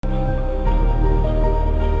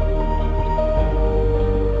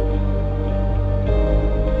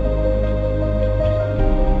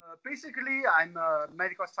basically, I'm a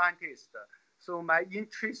medical scientist. So my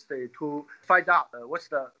interest is to find out what's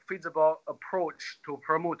the feasible approach to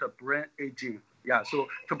promote brain aging. Yeah, so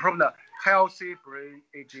to promote healthy brain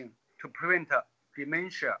aging, to prevent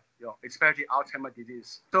dementia, especially Alzheimer's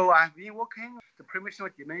disease. So I've been working the prevention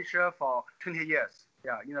of dementia for 20 years.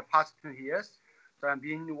 Yeah, in the past 20 years. So I've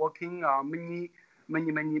been working on many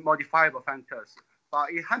modifiable factors.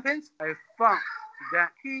 But it happens I found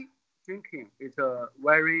that tea drinking is a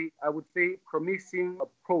very, I would say, promising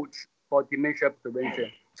approach for dementia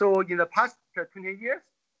prevention. So in the past 20 years,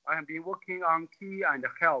 I have been working on tea and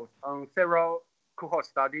health on several cohort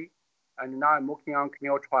studies, and now I'm working on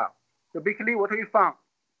clinical trial. So basically what we found,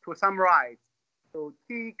 to summarize, so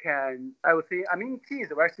tea can, I would say, tea is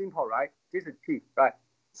very simple, right? This is tea, right?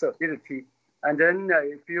 So this is tea. And then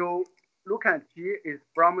if you look at tea, it's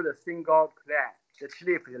from the single plant. The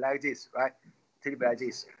tea leaf is like this, right? Tea leaf like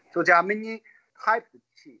this. So there are many types of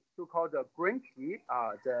tea, so-called green tea,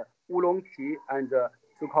 the oolong tea, and the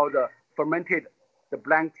so-called fermented, the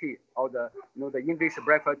black tea, or the English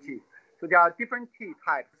breakfast tea. So there are different tea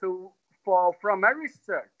types. So from my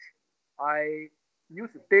research, I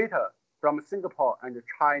used data from Singapore and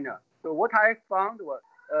China. So what I found was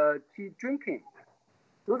tea drinking.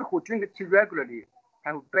 Those who drink tea regularly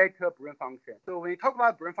have better brain function. So when we talk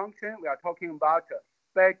about brain function, we are talking about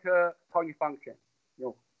better cognitive function.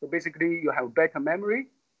 So basically, you have better memory,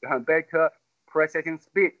 you have better processing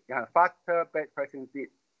speed, you have faster processing speed,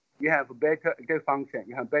 you have better executive function,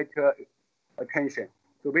 you have better attention.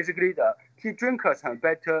 So basically, the tea drinkers have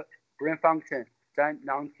better brain function than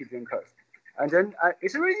non-tea drinkers. And then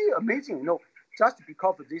it's really amazing, just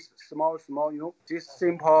because of this small, this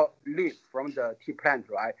simple leaf from the tea plant,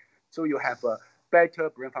 right? So you have a better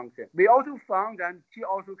brain function. We also found that tea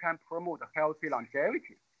also can promote healthy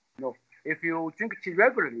longevity. If you drink tea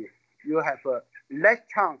regularly, you have a less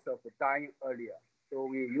chance of dying earlier. So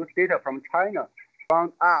we use data from China,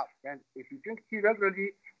 found out that if you drink tea regularly,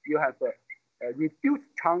 you have a reduced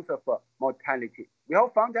chance of mortality. We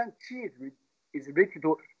have found that tea is related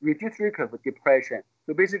to reduced risk of depression.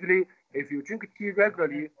 So basically, if you drink tea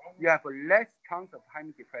regularly, you have a less chance of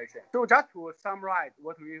having depression. So just to summarize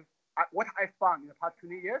what I found in the past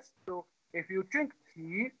 20 years. So if you drink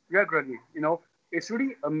tea regularly, it's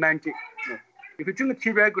really a magic. If you drink tea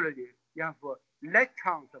regularly, you have a less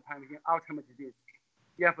chance of having Alzheimer's disease.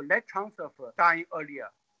 You have a less chance of dying earlier,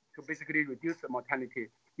 to basically reduce the mortality.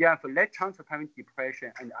 You have a less chance of having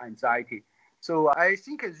depression and anxiety. So I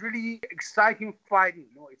think it's really exciting finding.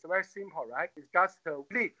 It's very simple, right? It's just a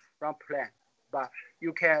leaf from plant, but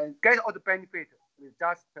you can get all the benefits with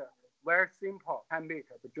just a very simple habit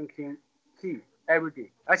of drinking tea every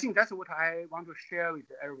day. I think that's what I want to share with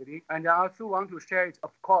everybody. And I also want to share it,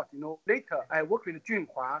 of course, later I work with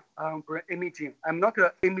Junhua on brain imaging. I'm not an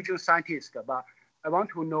imaging scientist, but I want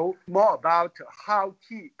to know more about how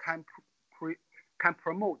tea can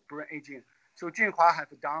promote brain aging. So Junhua has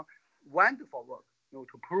done wonderful work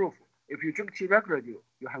to prove if you drink tea regularly,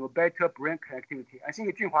 you have a better brain connectivity. I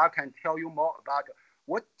think Junhua can tell you more about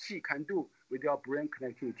what tea can do with your brain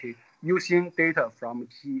connectivity using data from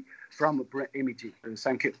brain imaging.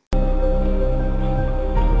 Thank you.